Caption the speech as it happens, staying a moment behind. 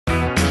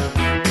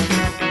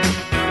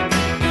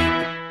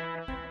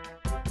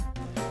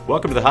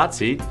Welcome to the Hot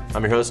Seat.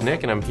 I'm your host,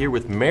 Nick, and I'm here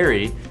with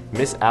Mary,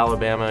 Miss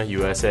USA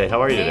USA.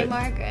 How are you today?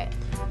 Margaret.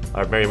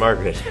 Mary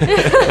Margaret.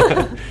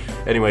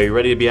 Anyway, you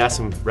ready to be asked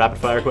some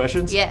rapid-fire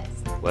questions? Yes.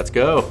 Let's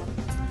go.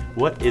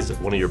 What is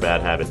one of your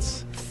bad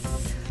habits?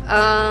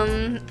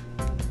 I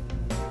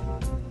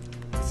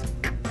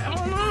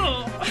don't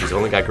know. She's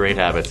only got great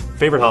habits.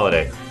 Favorite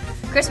holiday?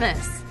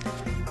 Christmas.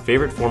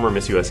 Favorite former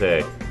Miss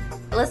USA?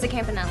 Alyssa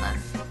Campanella.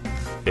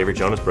 Favorite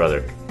Jonas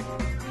brother?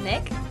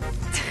 Nick.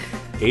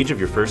 Age of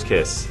your first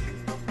kiss?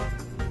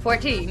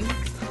 14.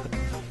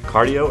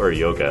 Cardio or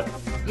yoga?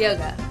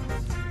 Yoga.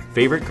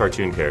 Favorite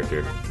cartoon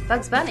character?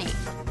 Bugs Bunny.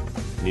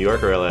 New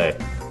York or LA?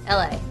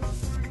 LA.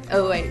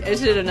 Oh wait, I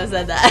shouldn't have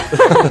said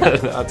that.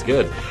 That's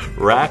good.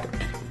 Rack?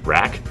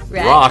 Rack.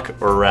 Rock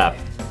or rap?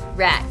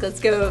 Rack. Let's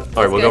go.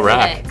 All right, we'll go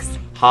rack. Next.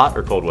 Hot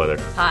or cold weather?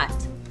 Hot.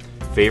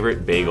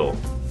 Favorite bagel?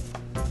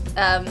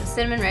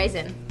 Cinnamon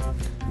raisin.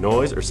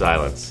 Noise or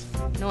silence?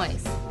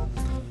 Noise.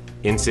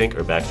 NSYNC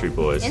or Backstreet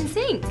Boys? In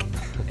sync.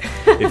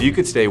 If you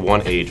could stay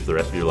one age for the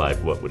rest of your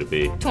life, what would it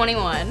be?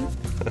 21.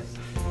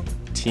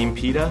 Team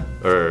PETA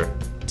or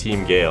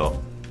Team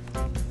Gale?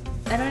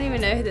 I don't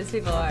even know who those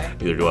people are.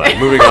 Neither do I.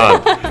 Moving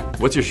on.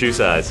 What's your shoe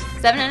size?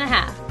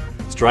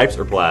 7.5. Stripes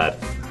or plaid?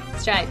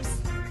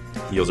 Stripes.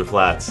 Heels or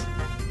flats?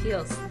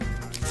 Heels.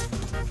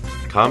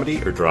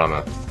 Comedy or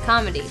drama?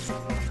 Comedy.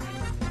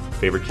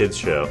 Favorite kids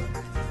show?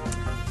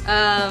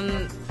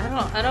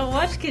 I don't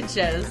watch kid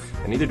shows.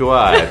 And neither do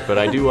I, but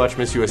I do watch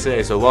Miss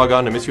USA, so log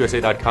on to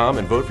MissUSA.com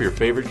and vote for your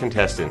favorite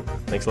contestant.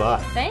 Thanks a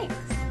lot. Thanks.